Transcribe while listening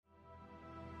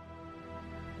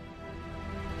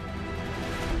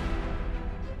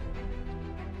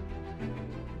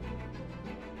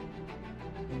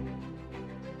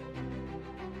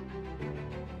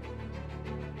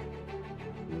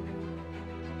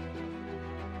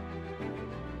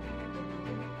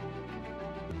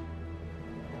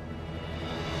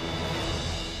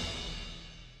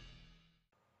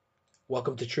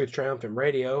Welcome to Truth Triumphant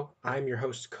Radio. I'm your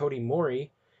host, Cody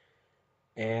Mori,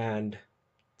 and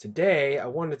today I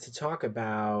wanted to talk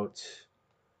about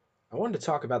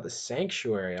the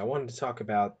sanctuary. I wanted to talk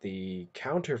about the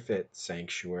counterfeit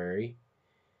sanctuary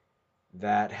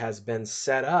that has been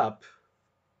set up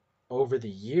over the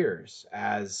years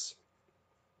as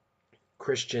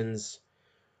Christians,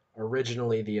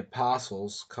 originally the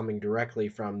apostles, coming directly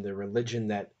from the religion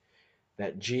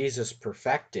that Jesus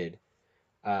perfected.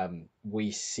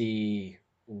 We see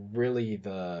really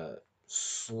the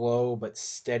slow but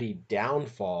steady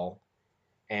downfall,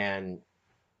 and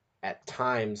at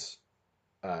times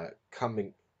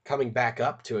coming back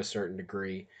up to a certain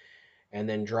degree, and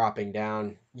then dropping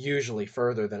down, usually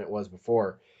further than it was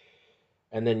before.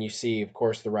 And then you see, of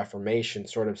course, the Reformation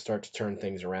sort of start to turn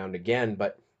things around again.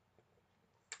 But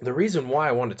the reason why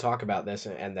I want to talk about this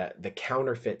and that the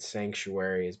counterfeit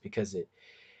sanctuary is because it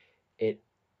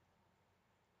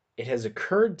it has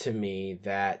occurred to me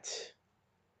that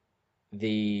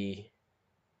the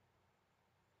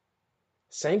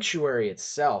sanctuary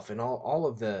itself and all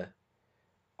of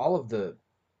the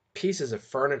pieces of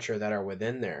furniture that are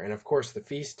within there, and of course the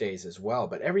feast days as well,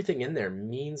 but everything in there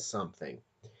means something.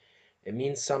 It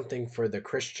means something for the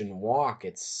Christian walk.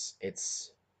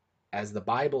 It's as the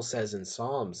Bible says in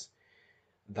Psalms,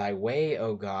 thy way,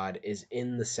 O God, is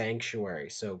in the sanctuary.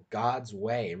 So God's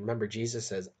way. Remember, Jesus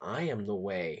says, I am the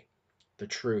way, the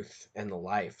truth, and the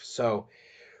life. So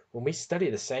when we study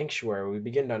the sanctuary, we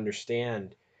begin to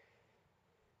understand,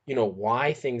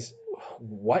 why things,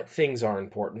 what things are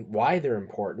important, why they're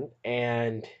important,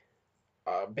 and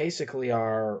basically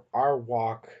our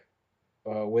walk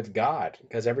with God,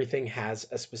 because everything has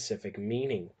a specific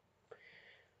meaning.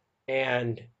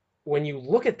 And when you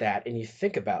look at that and you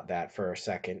think about that for a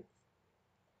second,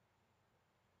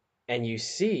 and you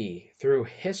see through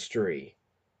history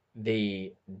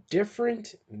the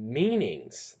different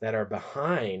meanings that are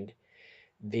behind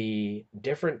the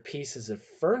different pieces of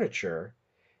furniture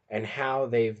and how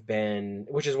they've been,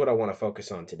 which is what I want to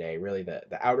focus on today, really the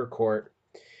outer court,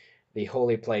 the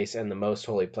holy place, and the most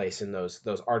holy place in those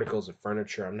articles of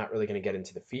furniture. I'm not really going to get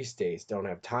into the feast days, don't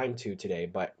have time to today,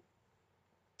 but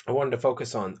I wanted to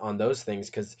focus on those things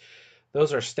because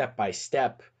those are step by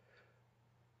step.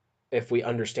 If we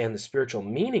understand the spiritual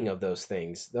meaning of those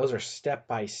things, those are step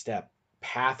by step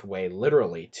pathway,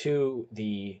 literally to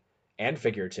the and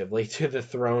figuratively to the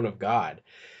throne of God.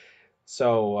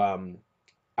 So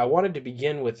I wanted to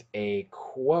begin with a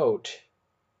quote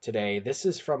today. This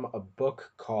is from a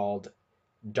book called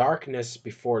Darkness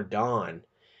Before Dawn,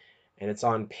 and it's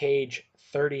on page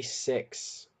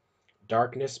 36.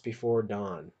 Darkness Before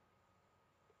Dawn.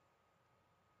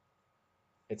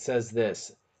 It says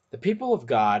this: the people of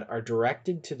God are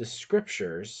directed to the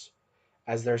scriptures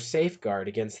as their safeguard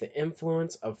against the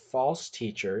influence of false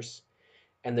teachers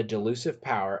and the delusive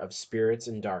power of spirits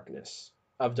in darkness.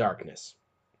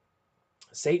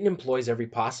 Satan employs every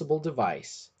possible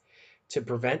device to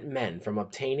prevent men from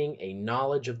obtaining a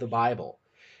knowledge of the Bible,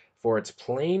 for its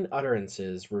plain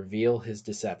utterances reveal his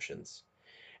deceptions.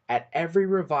 At every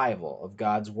revival of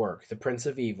God's work, the prince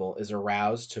of evil is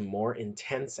aroused to more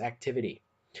intense activity.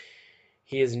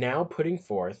 He is now putting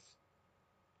forth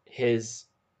his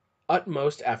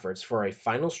utmost efforts for a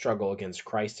final struggle against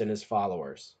Christ and his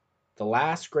followers. The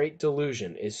last great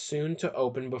delusion is soon to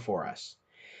open before us.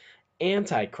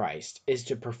 Antichrist is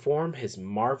to perform his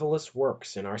marvelous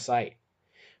works in our sight.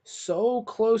 So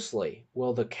closely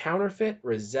will the counterfeit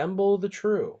resemble the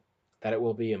true that it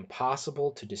will be impossible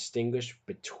to distinguish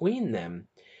between them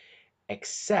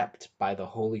except by the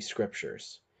Holy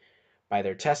Scriptures. By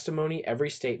their testimony,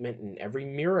 every statement and every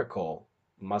miracle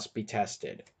must be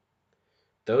tested.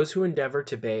 Those who endeavor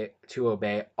to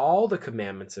obey all the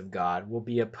commandments of God will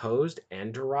be opposed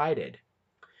and derided.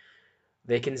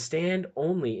 They can stand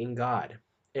only in God.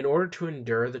 In order to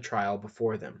endure the trial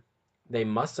before them, they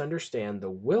must understand the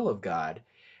will of God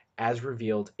as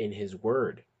revealed in His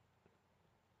Word.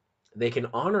 They can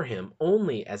honor Him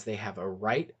only as they have a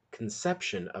right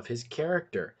conception of His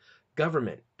character,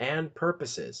 government, and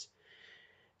purposes,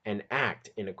 and act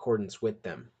in accordance with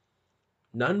them.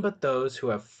 None but those who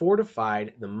have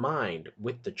fortified the mind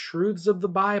with the truths of the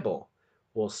Bible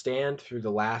will stand through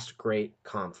the last great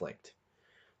conflict.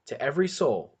 To every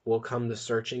soul will come the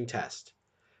searching test: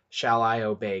 shall I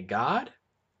obey God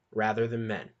rather than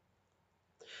men?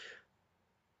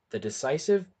 The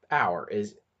decisive hour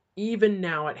is even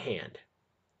now at hand.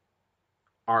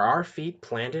 Are our feet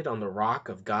planted on the rock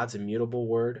of God's immutable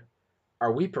word?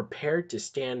 Are we prepared to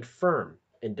stand firm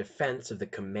in defense of the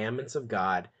commandments of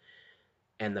God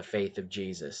and the faith of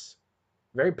Jesus?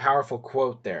 Very powerful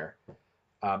quote there.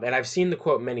 And I've seen the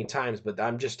quote many times, but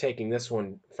I'm just taking this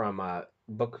one from a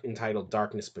book entitled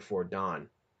Darkness Before Dawn,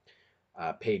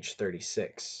 page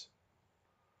 36.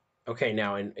 Okay,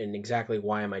 now, and exactly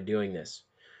why am I doing this?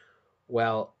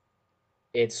 Well,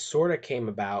 it sort of came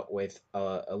about with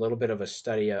a little bit of a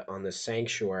study on the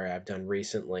sanctuary I've done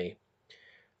recently,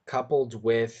 coupled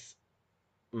with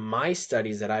my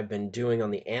studies that I've been doing on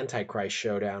the Antichrist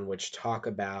showdown, which talk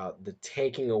about the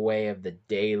taking away of the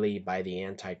daily by the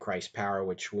Antichrist power,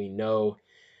 which we know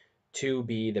to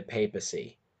be the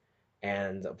papacy.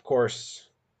 And of course,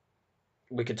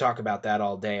 we could talk about that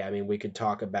all day. I mean, we could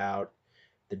talk about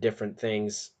the different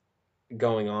things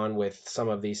going on with some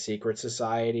of these secret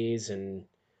societies and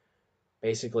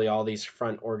basically all these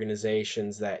front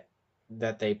organizations that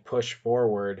they push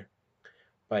forward,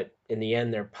 but in the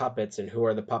end they're puppets. And who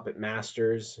are the puppet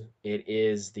masters? It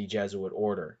is the Jesuit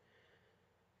order.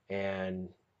 And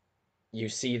you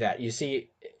see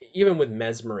even with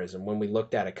mesmerism, when we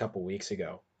looked at a couple weeks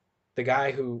ago, the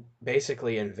guy who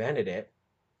basically invented it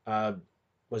uh,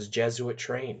 was Jesuit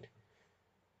trained.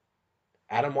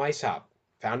 Adam Weishaupt,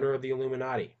 founder of the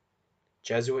Illuminati,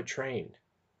 Jesuit trained,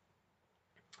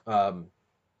 um,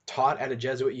 taught at a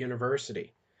Jesuit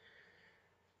university.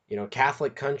 You know,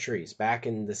 Catholic countries back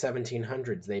in the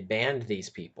 1700s, they banned these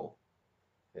people.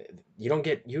 You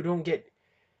don't get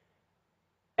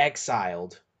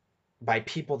exiled by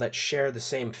people that share the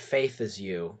same faith as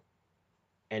you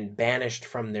and banished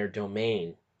from their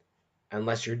domain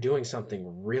unless you're doing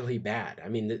something really bad. I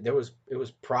mean, it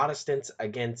was Protestants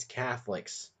against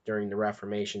Catholics during the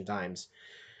Reformation times,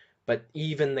 but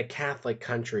even the Catholic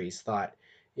countries thought,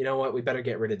 you know what, we better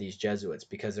get rid of these Jesuits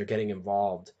because they're getting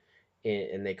involved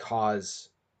and they cause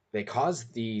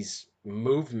these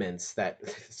movements, that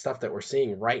stuff that we're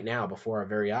seeing right now before our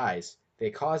very eyes. They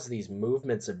cause these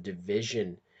movements of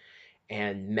division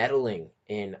and meddling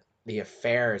in the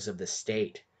affairs of the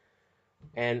state.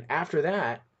 And after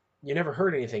that, you never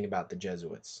heard anything about the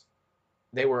Jesuits.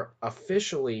 They were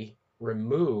officially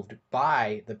removed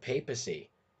by the papacy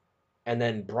and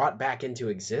then brought back into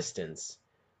existence,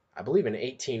 I believe in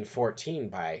 1814,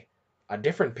 by a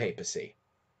different papacy.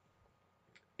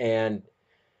 And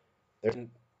there's a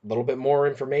little bit more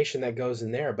information that goes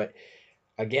in there. But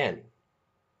again,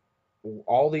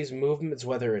 all these movements,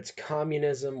 whether it's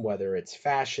communism, whether it's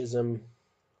fascism,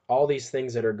 all these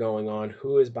things that are going on,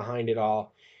 who is behind it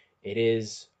all? It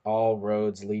is all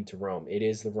roads lead to Rome. It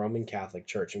is the Roman Catholic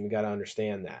Church, and we got to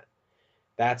understand that.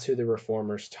 That's who the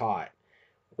reformers taught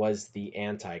was the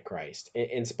Antichrist.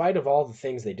 In spite of all the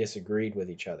things they disagreed with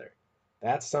each other,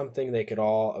 that's something they could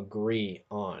all agree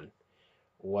on,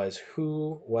 was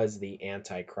who was the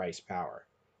Antichrist power.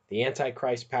 The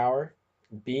Antichrist power,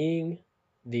 being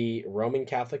the Roman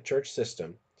Catholic Church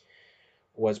system,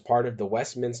 was part of the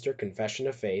Westminster Confession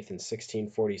of Faith in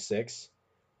 1646,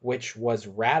 which was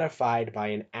ratified by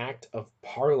an act of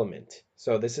parliament.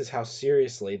 So this is how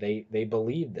seriously they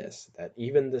believed this, that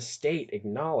even the state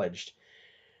acknowledged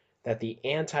that the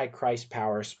Antichrist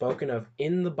power spoken of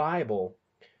in the Bible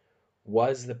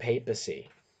was the papacy.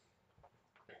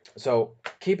 So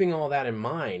keeping all that in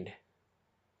mind,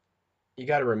 you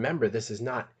got to remember this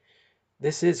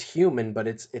is human, but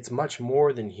it's much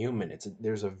more than human.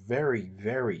 There's a very,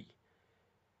 very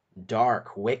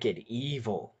dark, wicked,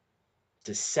 evil,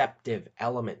 deceptive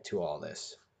element to all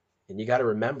this. And you got to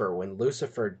remember, when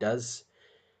Lucifer does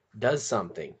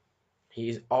something,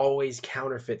 he always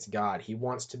counterfeits God. He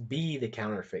wants to be the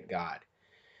counterfeit God.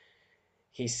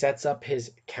 He sets up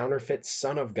his counterfeit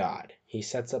Son of God. He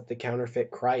sets up the counterfeit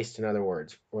Christ, in other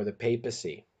words, or the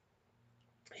papacy.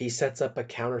 He sets up a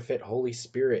counterfeit Holy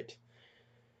Spirit.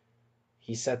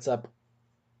 He sets up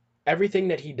everything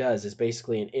that he does is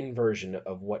basically an inversion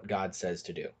of what God says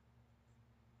to do.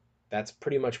 That's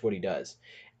pretty much what he does.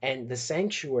 And the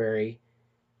sanctuary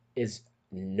is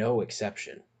no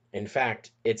exception. In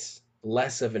fact, it's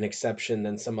less of an exception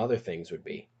than some other things would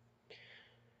be.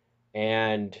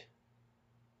 And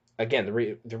again,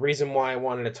 the reason why I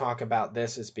wanted to talk about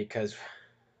this is because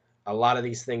a lot of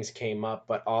these things came up,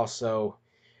 but also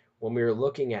when we were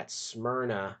looking at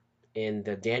Smyrna in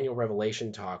the Daniel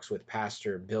Revelation talks with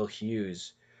Pastor Bill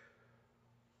Hughes,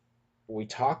 we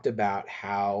talked about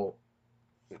how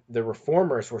the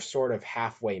reformers were sort of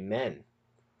halfway men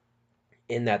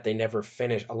in that they never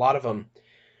finished. A lot of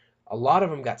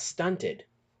them got stunted,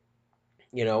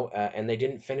 and they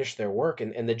didn't finish their work,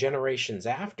 and the generations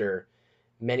after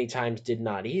many times did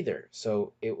not either.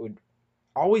 So it would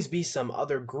always be some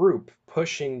other group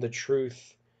pushing the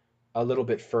truth a little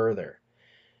bit further.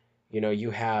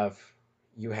 You have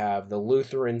the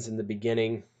Lutherans in the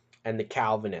beginning and the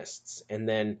Calvinists, and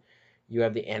then You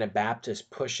have the Anabaptists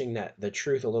pushing the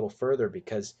truth a little further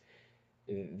because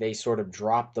they sort of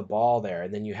drop the ball there.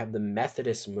 And then you have the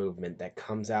Methodist movement that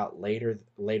comes out later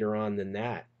on than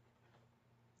that,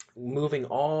 moving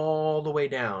all the way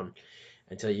down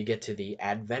until you get to the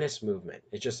Adventist movement.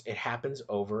 It happens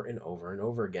over and over and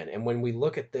over again. And when we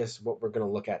look at this, what we're going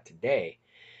to look at today,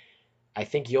 I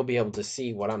think you'll be able to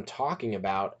see what I'm talking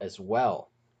about as well.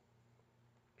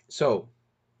 So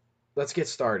let's get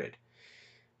started.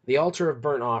 The altar of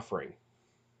burnt offering.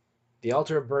 The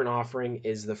altar of burnt offering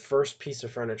is the first piece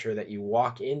of furniture that you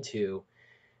walk into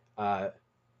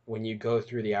when you go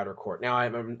through the outer court. Now,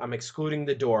 I'm excluding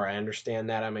the door. I understand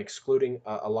that. I'm excluding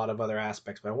a lot of other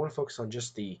aspects, but I want to focus on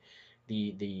just the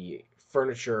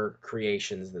furniture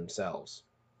creations themselves.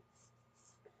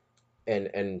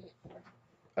 And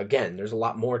again, there's a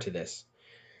lot more to this.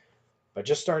 But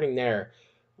just starting there,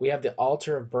 we have the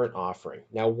altar of burnt offering.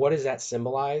 Now, what does that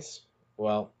symbolize?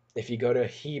 Well, if you go to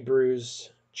Hebrews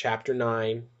chapter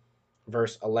 9,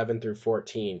 verse 11 through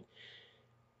 14,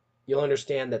 you'll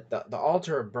understand that the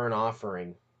altar of burnt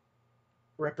offering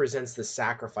represents the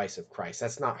sacrifice of Christ.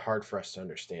 That's not hard for us to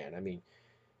understand. I mean,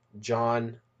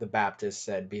 John the Baptist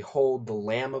said, "Behold, the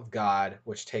Lamb of God,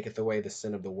 which taketh away the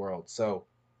sin of the world." So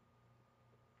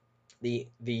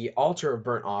the altar of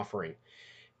burnt offering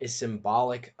is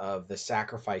symbolic of the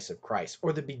sacrifice of Christ,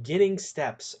 or the beginning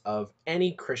steps of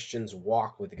any Christian's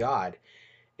walk with God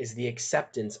is the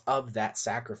acceptance of that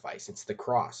sacrifice. It's the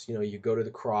cross. You know, you go to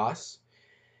the cross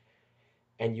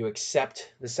and you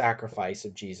accept the sacrifice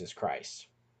of Jesus Christ.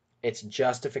 It's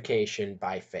justification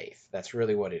by faith. That's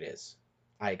really what it is.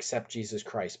 I accept Jesus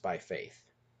Christ by faith.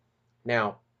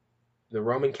 Now, the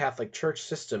Roman Catholic Church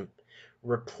system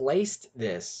replaced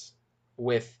this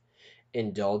with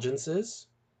indulgences,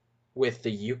 with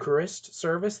the Eucharist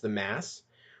service, the Mass,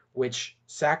 which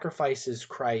sacrifices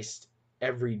Christ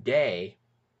every day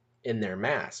in their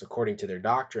Mass, according to their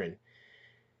doctrine,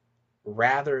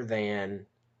 rather than,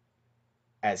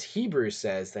 as Hebrews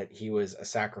says, that he was a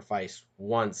sacrifice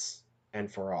once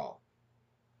and for all.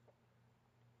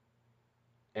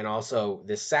 And also,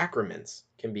 the sacraments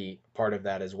can be part of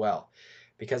that as well,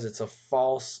 because it's a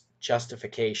false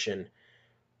justification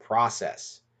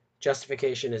process.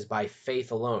 Justification is by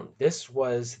faith alone. This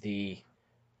was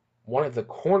one of the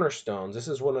cornerstones. This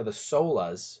is one of the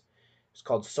solas. It's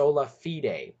called sola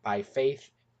fide, by faith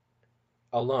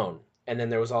alone. And then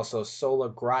there was also sola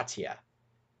gratia,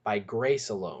 by grace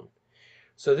alone.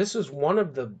 So this was one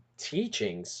of the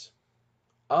teachings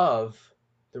of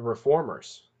the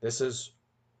reformers. This is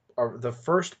the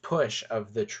first push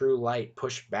of the true light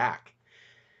pushed back.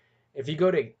 If you go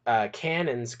to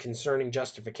canons concerning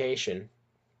justification,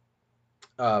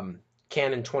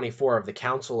 Canon 24 of the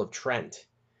Council of Trent,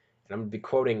 and I'm going to be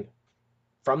quoting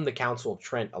from the Council of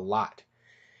Trent a lot.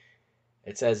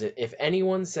 It says, "If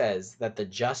anyone says that the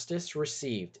justice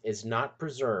received is not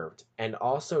preserved and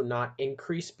also not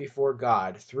increased before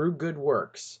God through good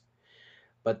works,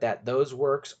 but that those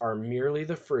works are merely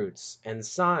the fruits and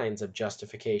signs of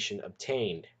justification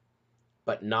obtained,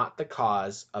 but not the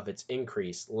cause of its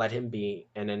increase, let him be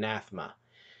an anathema."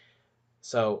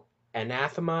 So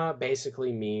anathema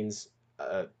basically means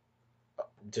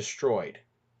destroyed,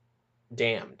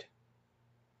 damned.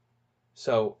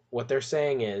 So what they're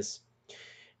saying is,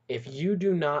 if you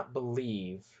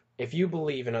believe,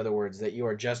 in other words, that you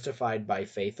are justified by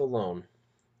faith alone,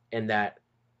 and that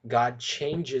God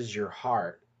changes your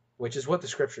heart, which is what the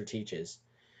scripture teaches,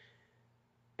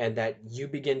 and that you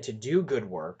begin to do good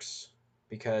works,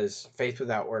 because faith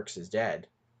without works is dead.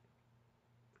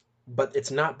 But it's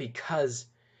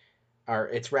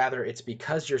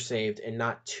because you're saved and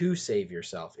not to save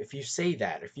yourself. If you say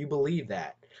that, if you believe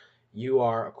that, you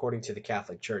are, according to the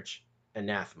Catholic Church,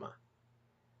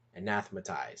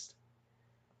 anathematized.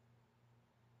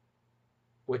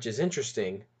 Which is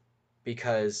interesting,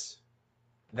 because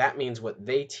that means what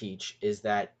they teach is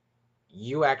that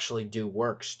you actually do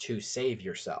works to save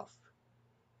yourself,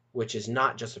 which is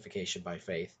not justification by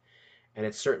faith, and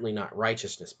it's certainly not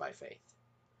righteousness by faith,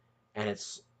 and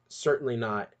it's certainly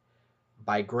not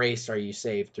by grace are you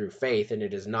saved through faith, and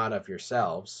it is not of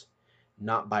yourselves,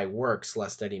 not by works,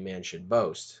 lest any man should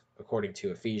boast, according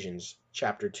to Ephesians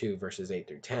chapter 2, verses 8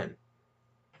 through 10.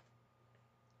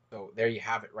 So there you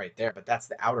have it right there. But that's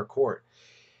the outer court.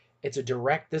 It's a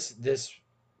direct, this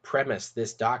premise,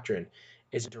 this doctrine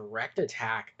is a direct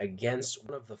attack against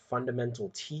one of the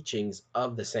fundamental teachings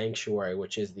of the sanctuary,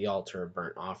 which is the altar of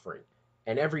burnt offering.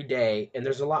 And every day, and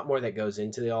there's a lot more that goes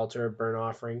into the altar of burnt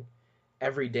offering.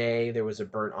 Every day there was a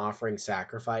burnt offering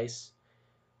sacrifice.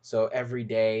 So every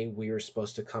day we were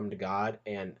supposed to come to God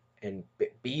and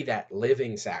be that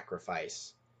living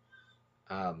sacrifice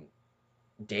um,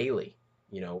 daily,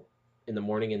 in the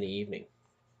morning and the evening.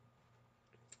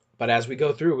 But as we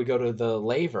go through, we go to the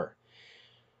laver,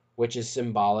 which is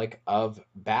symbolic of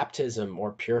baptism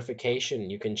or purification.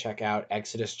 You can check out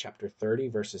Exodus chapter 30,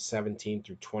 verses 17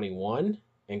 through 21,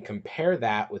 and compare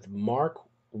that with Mark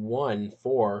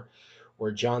 1:4,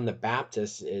 where John the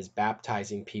Baptist is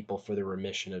baptizing people for the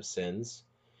remission of sins,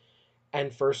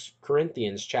 and 1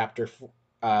 Corinthians chapter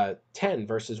 10,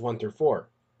 verses 1 through 4.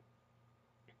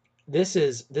 This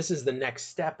is the next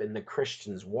step in the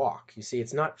Christian's walk. You see,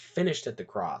 it's not finished at the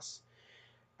cross.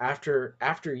 After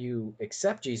you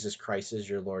accept Jesus Christ as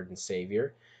your Lord and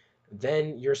Savior,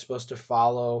 then you're supposed to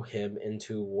follow him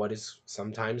into what is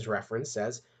sometimes referenced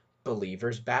as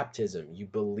believer's baptism. You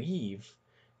believe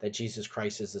that Jesus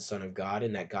Christ is the Son of God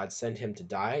and that God sent him to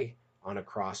die on a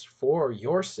cross for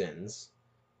your sins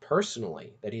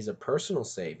personally, that he's a personal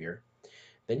Savior.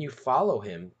 Then you follow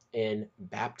him in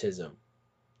baptism.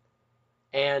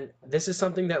 And this is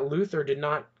something that Luther did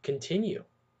not continue.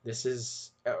 This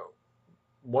is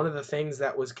one of the things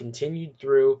that was continued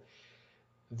through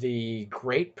the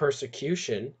great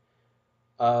persecution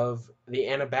of the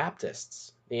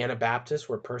Anabaptists. The Anabaptists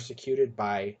were persecuted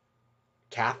by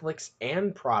Catholics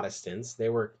and Protestants. They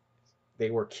were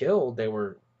killed, they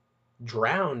were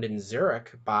drowned in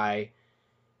Zurich by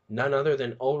none other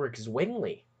than Ulrich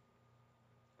Zwingli,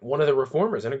 one of the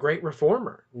reformers, and a great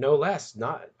reformer, no less,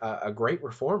 not a great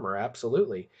reformer,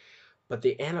 absolutely. But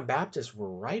the Anabaptists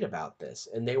were right about this,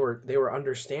 and they were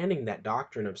understanding that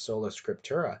doctrine of sola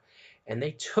scriptura, and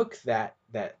they took that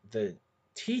the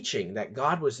teaching that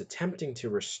God was attempting to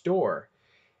restore,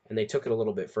 and they took it a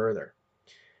little bit further.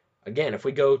 Again, if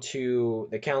we go to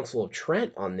the Council of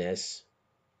Trent on this,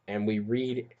 and we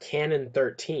read Canon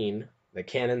 13, the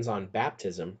canons on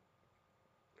baptism,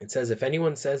 it says, if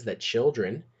anyone says that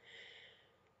children,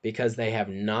 because they have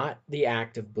not the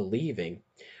act of believing,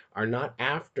 are not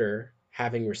after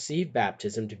having received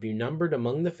baptism to be numbered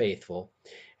among the faithful,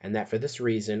 and that for this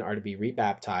reason are to be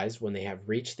rebaptized when they have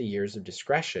reached the years of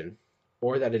discretion,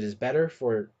 or that it is better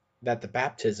for that the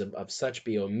baptism of such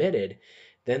be omitted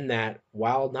than that,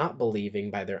 while not believing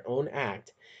by their own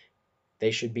act,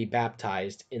 they should be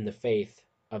baptized in the faith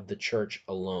of the church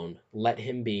alone, let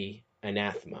him be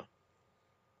anathema.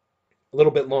 A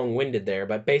little bit long-winded there,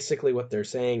 but basically what they're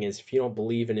saying is if you don't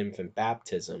believe in infant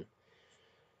baptism,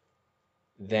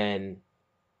 then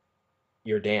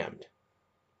you're damned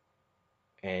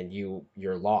and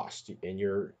you're lost and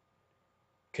you're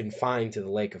confined to the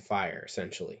lake of fire,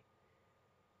 essentially,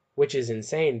 which is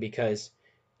insane. Because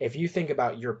if you think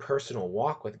about your personal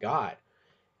walk with God,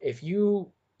 if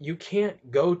you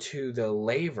can't go to the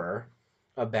laver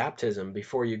of baptism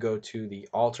before you go to the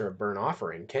altar of burnt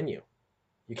offering, can you?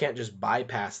 You can't just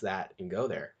bypass that and go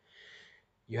there.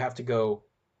 You have to go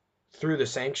through the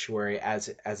sanctuary as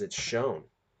it's shown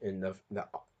in the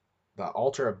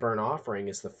altar of burnt offering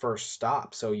is the first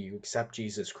stop. So you accept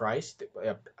Jesus Christ.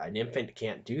 An infant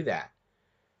can't do that.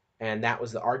 And that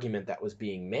was the argument that was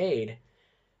being made,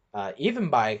 even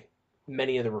by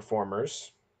many of the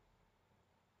reformers,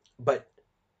 but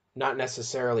not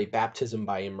necessarily baptism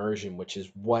by immersion, which is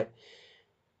what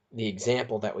the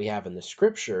example that we have in the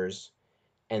scriptures,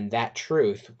 and that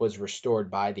truth was restored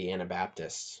by the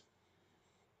Anabaptists.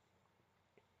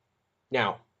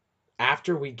 Now,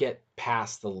 after we get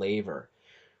past the laver,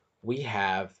 we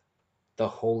have the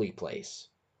holy place.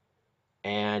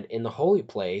 And in the holy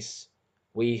place,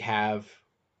 we have,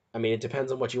 I mean, it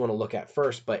depends on what you want to look at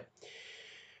first, but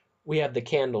we have the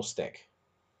candlestick.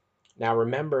 Now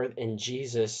remember in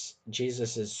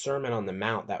Jesus's Sermon on the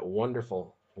Mount, that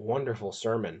wonderful, wonderful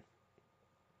sermon,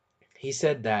 he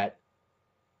said that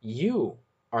you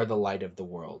are the light of the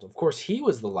world. Of course, he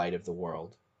was the light of the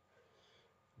world.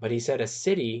 But he said a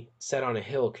city set on a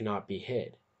hill cannot be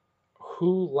hid.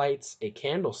 Who lights a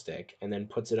candlestick and then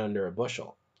puts it under a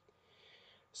bushel?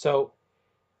 So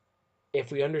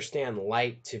if we understand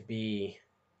light to be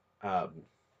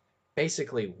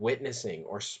basically witnessing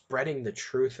or spreading the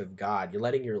truth of God, you're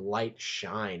letting your light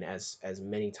shine, as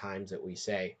many times that we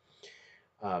say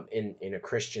in a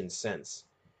Christian sense.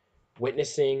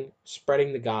 Witnessing,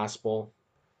 spreading the gospel.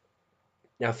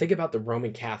 Now think about the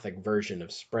Roman Catholic version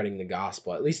of spreading the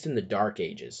gospel, at least in the Dark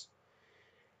Ages.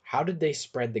 How did they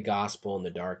spread the gospel in the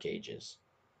Dark Ages?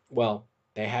 Well,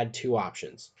 they had two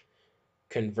options: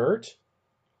 convert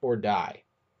or die.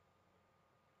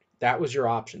 That was your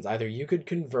options. Either you could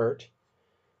convert,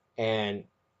 and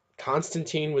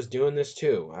Constantine was doing this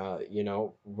too.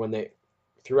 When they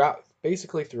throughout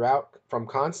from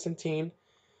Constantine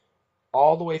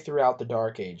all the way throughout the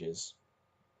Dark Ages,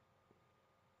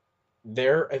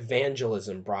 their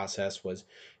evangelism process was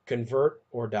convert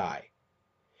or die.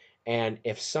 And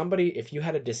if you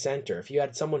had a dissenter, if you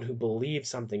had someone who believed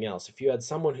something else, if you had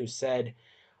someone who said,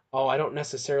 "Oh, I don't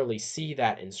necessarily see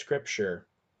that in scripture,"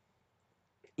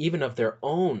 even of their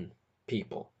own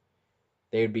people,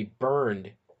 they would be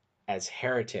burned as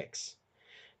heretics.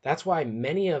 That's why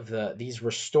many of these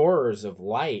restorers of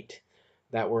light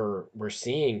that we're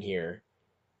seeing here,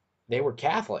 they were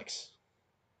Catholics.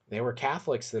 They were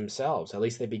Catholics themselves. At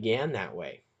least they began that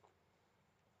way.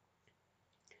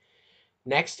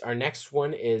 Next, our next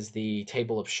one is the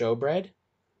table of showbread.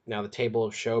 Now, the table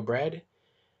of showbread,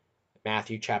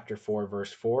 Matthew chapter 4,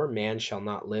 verse 4, man shall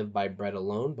not live by bread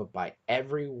alone, but by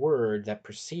every word that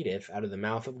proceedeth out of the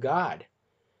mouth of God.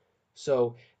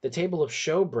 So the table of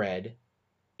showbread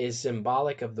is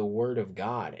symbolic of the word of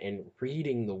God and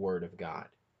reading the word of God.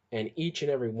 And each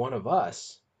and every one of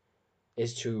us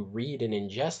is to read and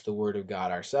ingest the word of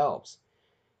God ourselves.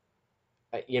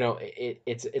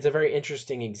 It's a very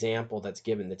interesting example that's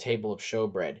given, the table of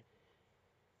showbread,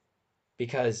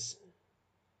 because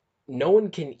no one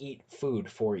can eat food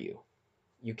for you.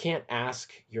 You can't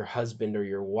ask your husband or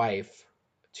your wife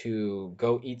to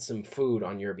go eat some food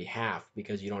on your behalf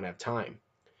because you don't have time.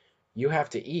 You have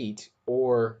to eat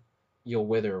or you'll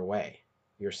wither away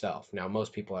yourself. Now,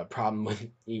 most people have a problem with,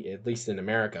 at least in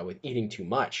America, with eating too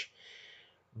much.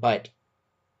 But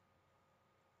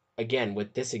again,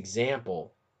 with this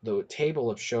example, the table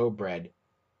of showbread,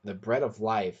 the bread of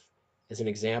life, is an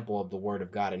example of the word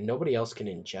of God, and nobody else can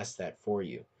ingest that for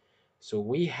you. So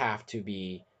we have to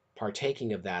be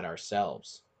partaking of that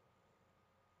ourselves.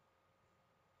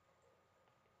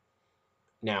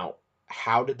 Now,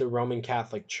 how did the Roman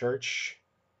Catholic Church,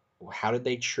 how did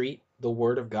they treat the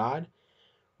Word of God?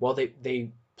 Well,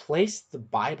 they placed the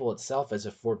Bible itself as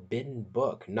a forbidden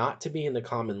book, not to be in the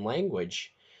common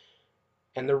language.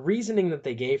 And the reasoning that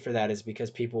they gave for that is because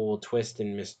people will twist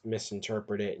and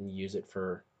misinterpret it and use it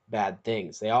for bad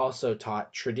things. They also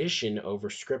taught tradition over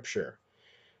Scripture,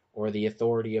 or the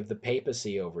authority of the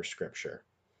papacy over Scripture,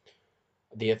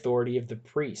 the authority of the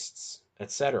priests,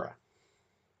 etc.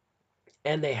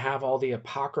 And they have all the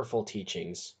apocryphal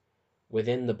teachings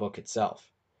within the book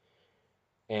itself.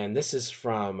 And this is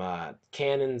from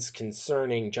Canons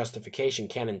Concerning Justification,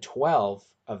 Canon 12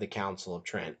 of the Council of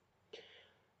Trent. It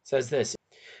says this: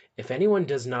 if anyone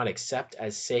does not accept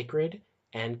as sacred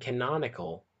and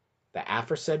canonical the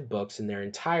aforesaid books in their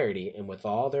entirety and with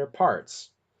all their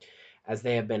parts, as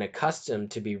they have been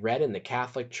accustomed to be read in the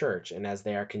Catholic Church, and as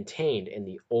they are contained in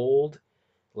the old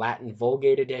Latin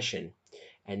Vulgate edition,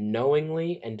 and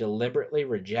knowingly and deliberately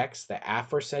rejects the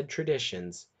aforesaid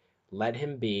traditions, let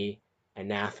him be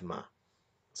anathema.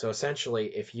 So essentially,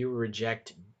 if you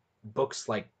reject books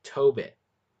like Tobit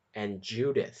and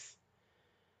Judith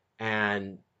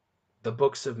and the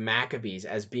books of Maccabees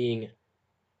as being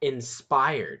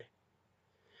inspired,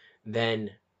 then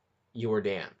you are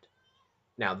damned.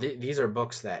 Now, these are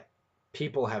books that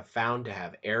people have found to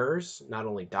have errors, not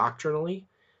only doctrinally,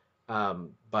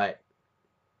 but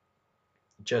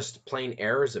just plain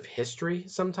errors of history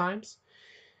sometimes.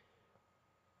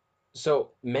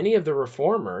 So many of the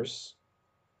reformers,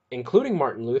 including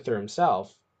Martin Luther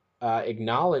himself,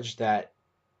 acknowledged that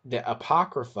the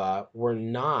Apocrypha were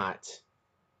not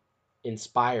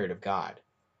inspired of God.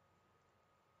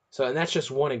 So, and that's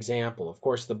just one example. Of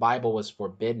course, the Bible was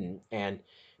forbidden, and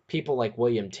people like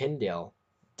William Tyndale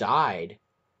died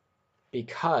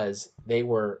because he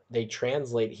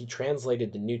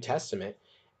translated the New Testament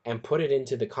and put it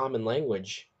into the common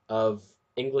language of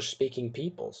English-speaking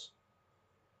peoples.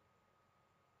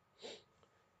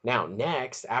 Now,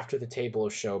 next, after the table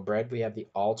of showbread, we have the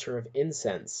altar of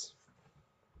incense.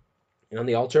 And on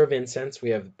the altar of incense, we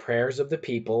have prayers of the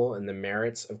people and the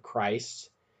merits of Christ.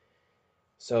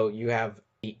 So you have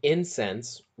the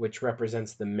incense, which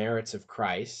represents the merits of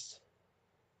Christ,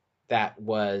 that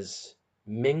was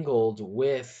mingled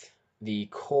with the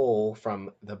coal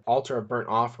from the altar of burnt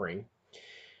offering,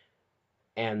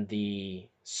 and the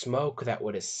smoke that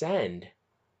would ascend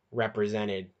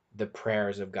represented the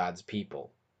prayers of God's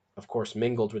people. Of course,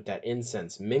 mingled with that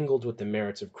incense, mingled with the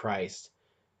merits of Christ,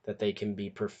 that they can be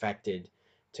perfected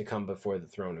to come before the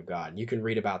throne of God. You can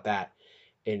read about that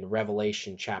in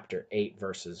Revelation chapter 8,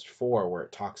 verses 4, where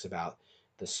it talks about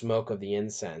the smoke of the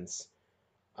incense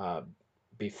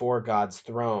before God's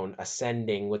throne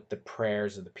ascending with the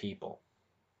prayers of the people.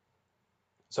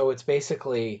 So it's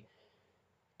basically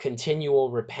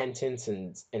continual repentance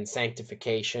and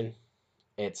sanctification.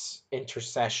 It's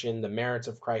intercession, the merits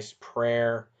of Christ's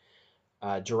prayer,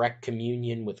 direct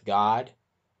communion with God.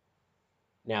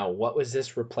 Now, what was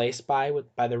this replaced by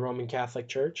the Roman Catholic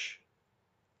Church?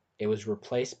 It was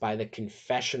replaced by the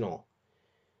confessional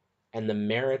and the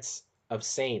merits of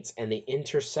saints and the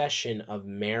intercession of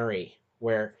Mary,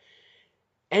 where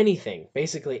anything,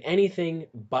 basically anything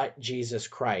but Jesus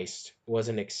Christ, was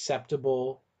an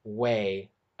acceptable way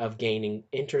of gaining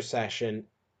intercession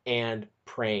and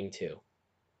praying to.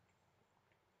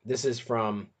 This is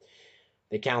from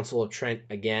the Council of Trent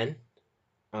again,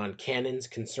 on canons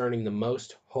concerning the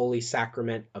most holy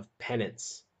sacrament of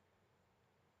penance.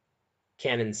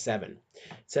 Canon 7.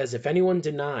 It says, if anyone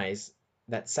denies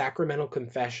that sacramental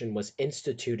confession was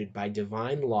instituted by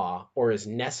divine law or is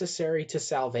necessary to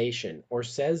salvation, or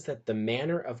says that the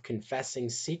manner of confessing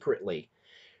secretly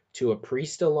to a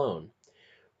priest alone,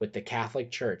 which the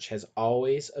Catholic Church has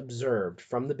always observed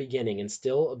from the beginning and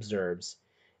still observes,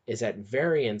 is at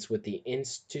variance with the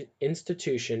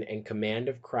institution and command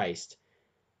of Christ,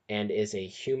 and is a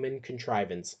human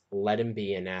contrivance, let him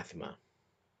be anathema.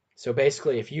 So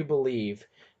basically, if you believe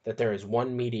that there is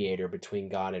one mediator between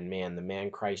God and man, the man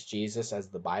Christ Jesus, as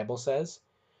the Bible says,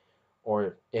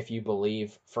 or if you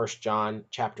believe 1 John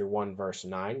chapter 1 verse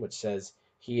 9, which says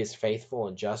he is faithful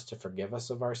and just to forgive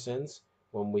us of our sins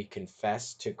when we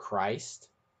confess to Christ,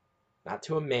 not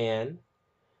to a man,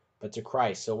 but to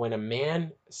Christ. So when a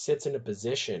man sits in a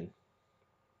position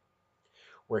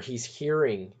where he's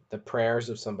hearing the prayers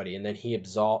of somebody and then he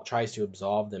tries to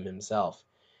absolve them himself,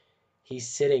 he's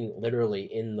sitting literally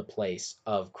in the place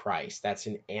of Christ. That's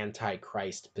an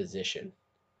anti-Christ position.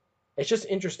 It's just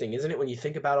interesting, isn't it, when you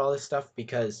think about all this stuff?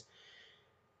 Because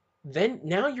then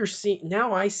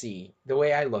now I see the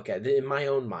way I look at it in my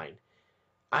own mind.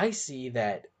 I see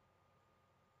that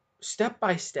step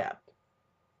by step,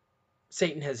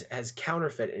 Satan has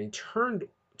counterfeit and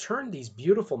turned these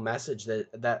beautiful messages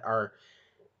that are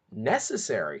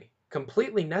necessary,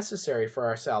 completely necessary for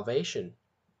our salvation,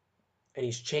 and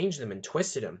he's changed them and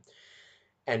twisted them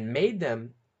and made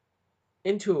them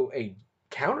into a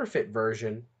counterfeit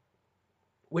version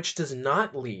which does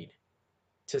not lead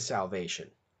to salvation.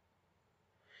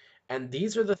 And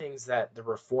these are the things that the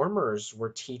reformers were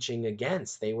teaching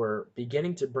against. They were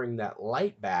beginning to bring that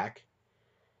light back,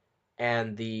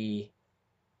 and the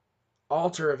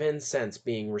altar of incense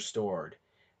being restored,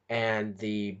 and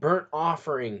the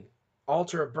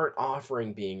altar of burnt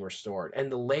offering being restored, and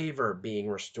the laver being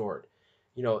restored.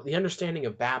 The understanding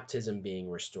of baptism being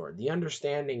restored, the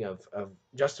understanding of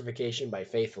justification by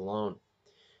faith alone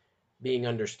being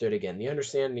understood again, the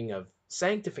understanding of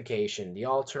sanctification, the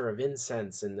altar of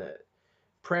incense, and the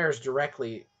prayers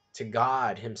directly to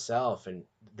God himself, and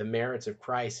the merits of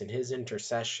Christ and his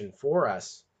intercession for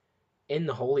us in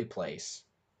the holy place,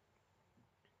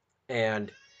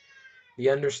 and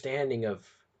the understanding of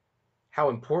how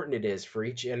important it is for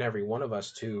each and every one of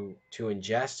us to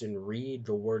ingest and read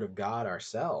the Word of God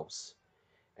ourselves,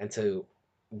 and to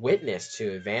witness,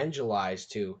 to evangelize,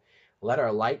 to let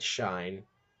our light shine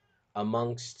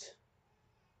amongst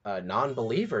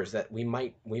non-believers, that we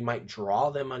might draw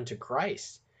them unto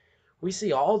Christ. We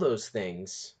see all those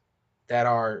things that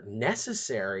are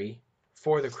necessary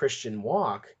for the Christian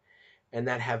walk and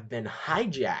that have been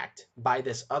hijacked by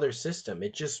this other system.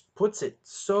 It just puts it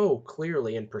so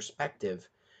clearly in perspective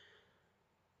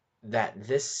that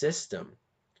this system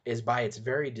is by its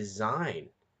very design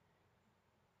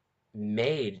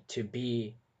made to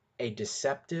be a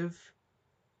deceptive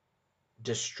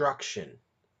destruction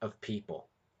of people.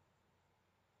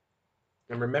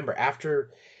 And remember,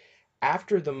 after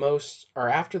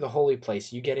the holy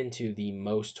place, you get into the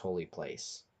most holy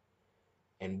place.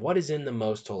 And what is in the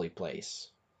most holy place?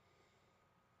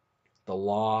 The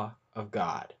law of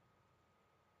God.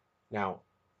 Now,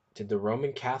 did the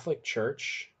Roman Catholic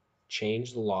Church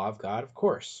change the law of God? Of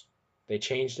course. They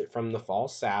changed it from the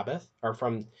false Sabbath,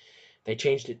 they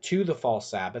changed it to the false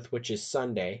Sabbath, which is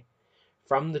Sunday,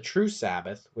 from the true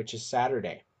Sabbath, which is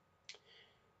Saturday.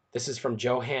 This is from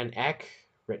Johann Eck,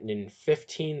 written in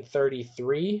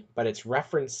 1533, but it's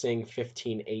referencing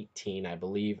 1518, I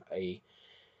believe, a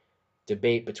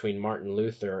debate between Martin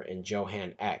Luther and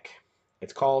Johann Eck.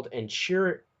 It's called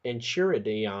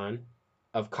Enchiridion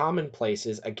of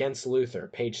Commonplaces against Luther,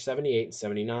 page 78 and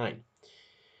 79.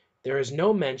 There is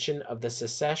no mention of the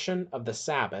cessation of the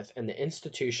Sabbath and the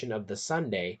institution of the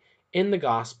Sunday in the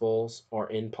Gospels or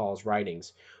in Paul's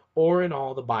writings, or in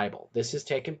all the Bible. This has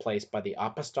taken place by the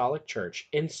Apostolic Church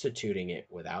instituting it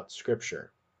without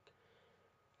Scripture.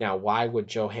 Now, why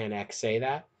would Johann Eck say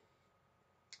that?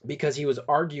 Because he was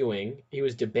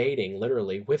debating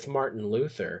literally with Martin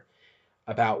Luther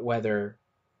about whether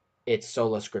it's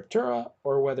sola scriptura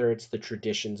or whether it's the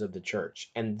traditions of the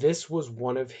church. And this was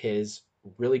one of his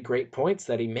really great points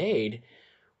that he made,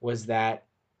 was that,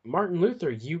 Martin Luther,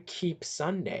 you keep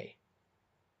Sunday.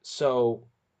 So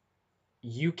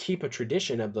you keep a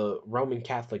tradition of the Roman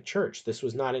Catholic Church. This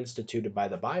was not instituted by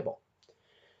the Bible.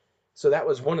 So that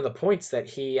was one of the points that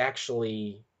he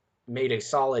actually made a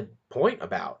solid point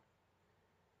about.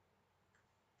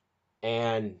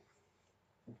 And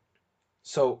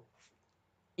so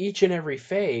each and every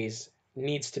phase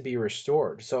needs to be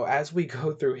restored. So as we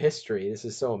go through history, this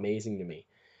is so amazing to me.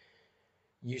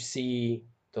 You see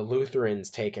the Lutherans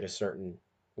take it a certain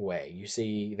way. You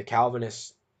see the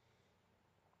Calvinists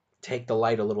take the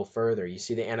light a little further. You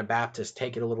see the Anabaptists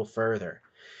take it a little further.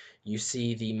 You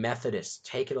see the Methodists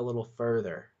take it a little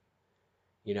further,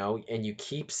 and you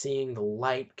keep seeing the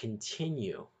light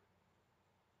continue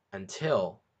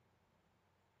until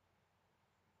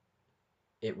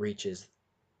it reaches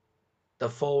the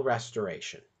full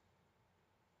restoration,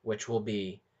 which will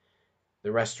be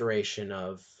the restoration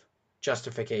of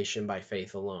justification by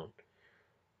faith alone,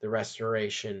 the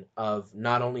restoration of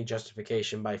not only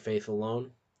justification by faith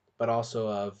alone, but also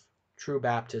of true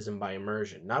baptism by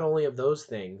immersion. Not only of those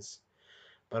things,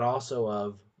 but also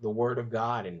of the Word of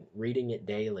God and reading it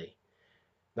daily.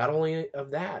 Not only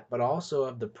of that, but also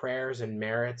of the prayers and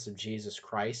merits of Jesus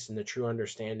Christ and the true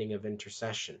understanding of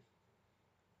intercession.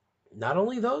 Not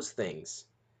only those things,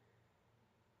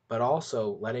 but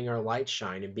also letting our light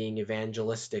shine and being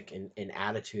evangelistic in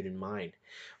attitude and mind.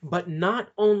 But not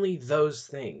only those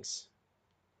things,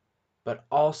 but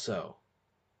also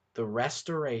the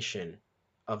restoration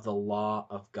of the law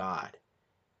of God.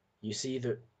 You see,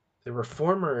 the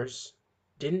reformers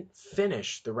didn't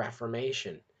finish the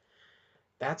Reformation.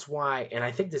 That's why, and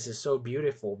I think this is so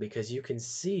beautiful because you can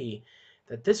see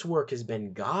that this work has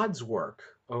been God's work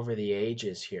over the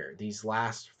ages here, these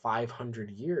last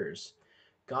 500 years.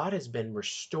 God has been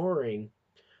restoring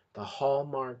the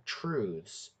hallmark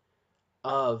truths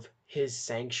of his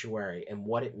sanctuary and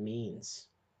what it means,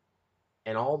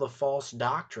 and all the false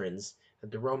doctrines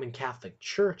that the Roman Catholic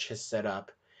Church has set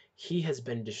up, he has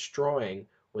been destroying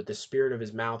with the spirit of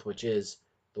his mouth, which is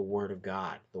the Word of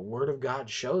God. The Word of God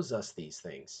shows us these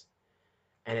things.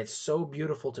 And it's so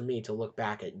beautiful to me to look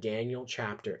back at Daniel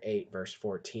chapter 8, verse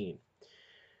 14,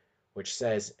 which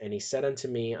says, "And he said unto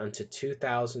me, unto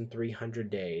 2,300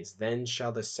 days, then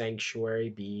shall the sanctuary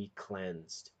be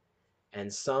cleansed."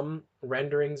 And some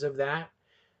renderings of that,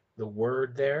 the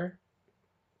word there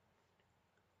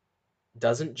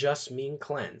doesn't just mean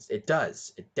cleansed. It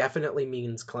does. It definitely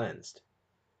means cleansed.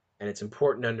 And it's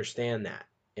important to understand that.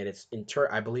 And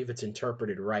I believe it's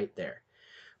interpreted right there.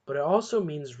 But it also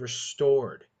means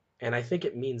restored. And I think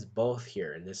it means both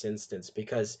here in this instance,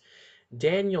 because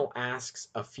Daniel asks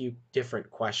a few different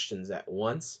questions at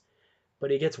once,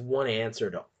 but he gets one answer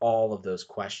to all of those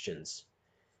questions.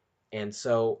 And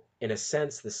so, in a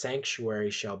sense, the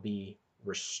sanctuary shall be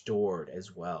restored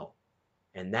as well.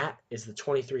 And that is the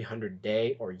 2300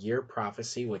 day or year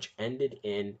prophecy, which ended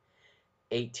in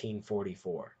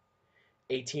 1844.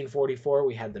 1844,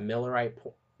 we had the Millerite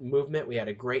movement. We had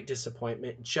a great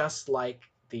disappointment, just like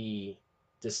the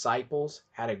disciples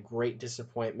had a great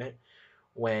disappointment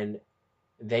when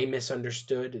they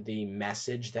misunderstood the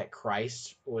message that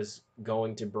Christ was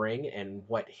going to bring and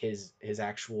what his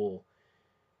actual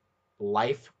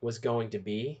life was going to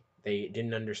be. They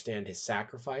didn't understand his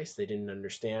sacrifice. They didn't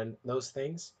understand those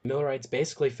things. Millerites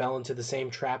basically fell into the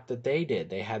same trap that they did.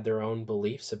 They had their own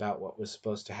beliefs about what was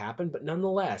supposed to happen, but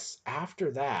nonetheless, after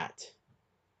that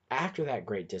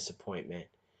great disappointment,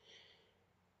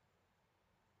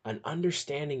 an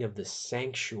understanding of the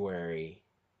sanctuary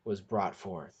was brought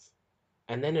forth.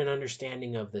 And then an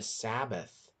understanding of the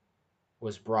Sabbath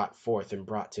was brought forth and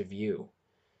brought to view.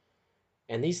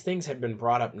 And these things had been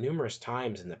brought up numerous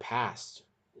times in the past,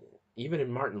 even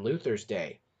in Martin Luther's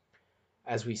day,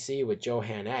 as we see with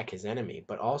Johann Eck, his enemy,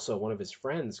 but also one of his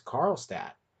friends,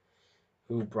 Karlstadt,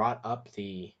 who brought up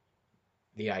the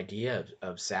idea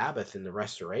of Sabbath and the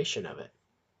restoration of it.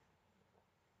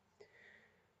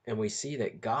 And we see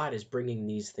that God is bringing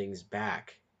these things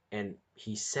back. And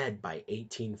he said by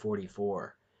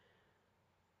 1844,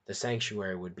 the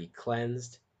sanctuary would be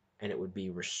cleansed and it would be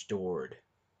restored.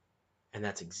 And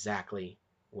that's exactly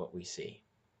what we see.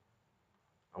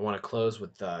 I want to close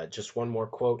with just one more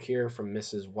quote here from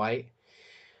Mrs. White.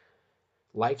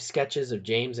 Life Sketches of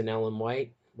James and Ellen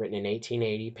White, written in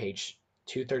 1880, page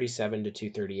 237 to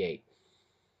 238.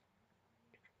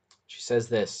 She says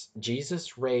this: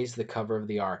 "Jesus raised the cover of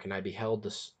the ark, and I beheld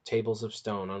the tables of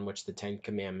stone on which the 10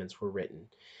 commandments were written.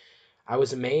 I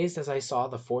was amazed as I saw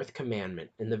the 4th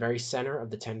commandment in the very center of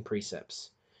the 10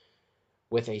 precepts,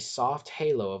 with a soft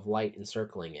halo of light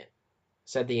encircling it.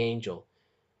 Said the angel,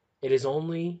 'It is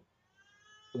only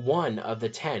one of the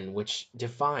 10 which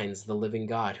defines the living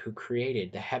God who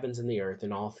created the heavens and the earth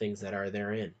and all things that are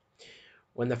therein.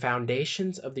 When the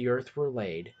foundations of the earth were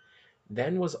laid,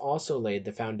 then was also laid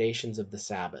the foundations of the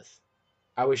Sabbath.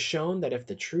 I was shown that if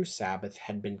the true Sabbath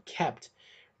had been kept,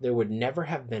 there would never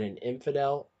have been an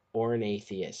infidel or an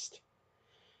atheist.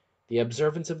 The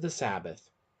observance of the Sabbath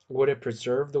would have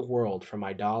preserved the world from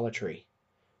idolatry.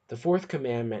 The fourth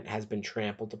commandment has been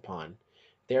trampled upon.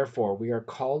 Therefore, we are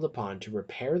called upon to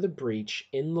repair the breach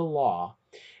in the law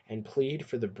and plead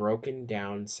for the broken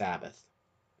down Sabbath.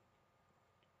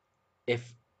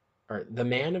 If the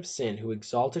man of sin who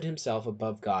exalted himself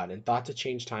above God and thought to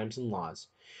change times and laws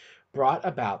brought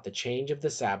about the change of the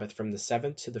Sabbath from the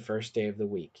seventh to the first day of the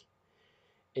week.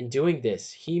 In doing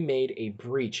this, he made a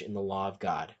breach in the law of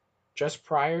God. Just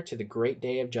prior to the great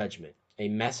day of judgment, a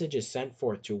message is sent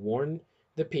forth to warn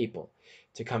the people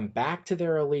to come back to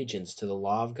their allegiance to the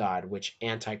law of God, which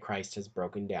Antichrist has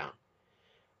broken down.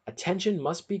 Attention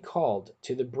must be called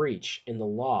to the breach in the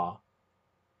law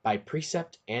by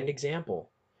precept and example.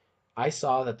 I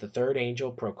saw that the third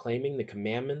angel proclaiming the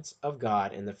commandments of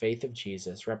God and the faith of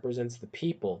Jesus represents the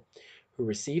people who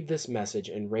receive this message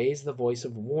and raise the voice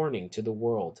of warning to the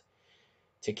world.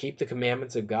 To keep the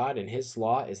commandments of God and his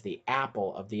law is the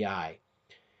apple of the eye.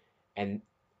 And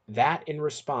that in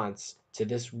response to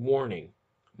this warning,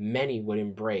 many would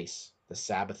embrace the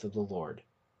Sabbath of the Lord.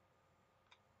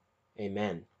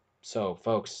 Amen. So,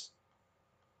 folks,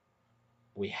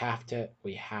 we have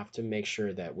to make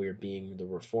sure that we're being the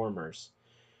reformers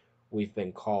we've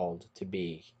been called to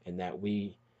be, and that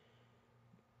we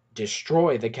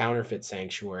destroy the counterfeit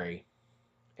sanctuary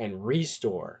and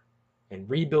restore and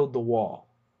rebuild the wall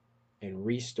and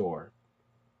restore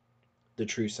the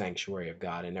true sanctuary of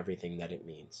God and everything that it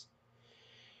means.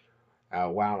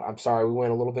 Wow, I'm sorry we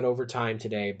went a little bit over time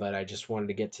today, but I just wanted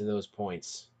to get to those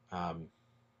points.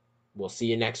 We'll see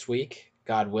you next week,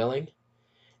 God willing,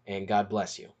 and God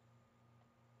bless you.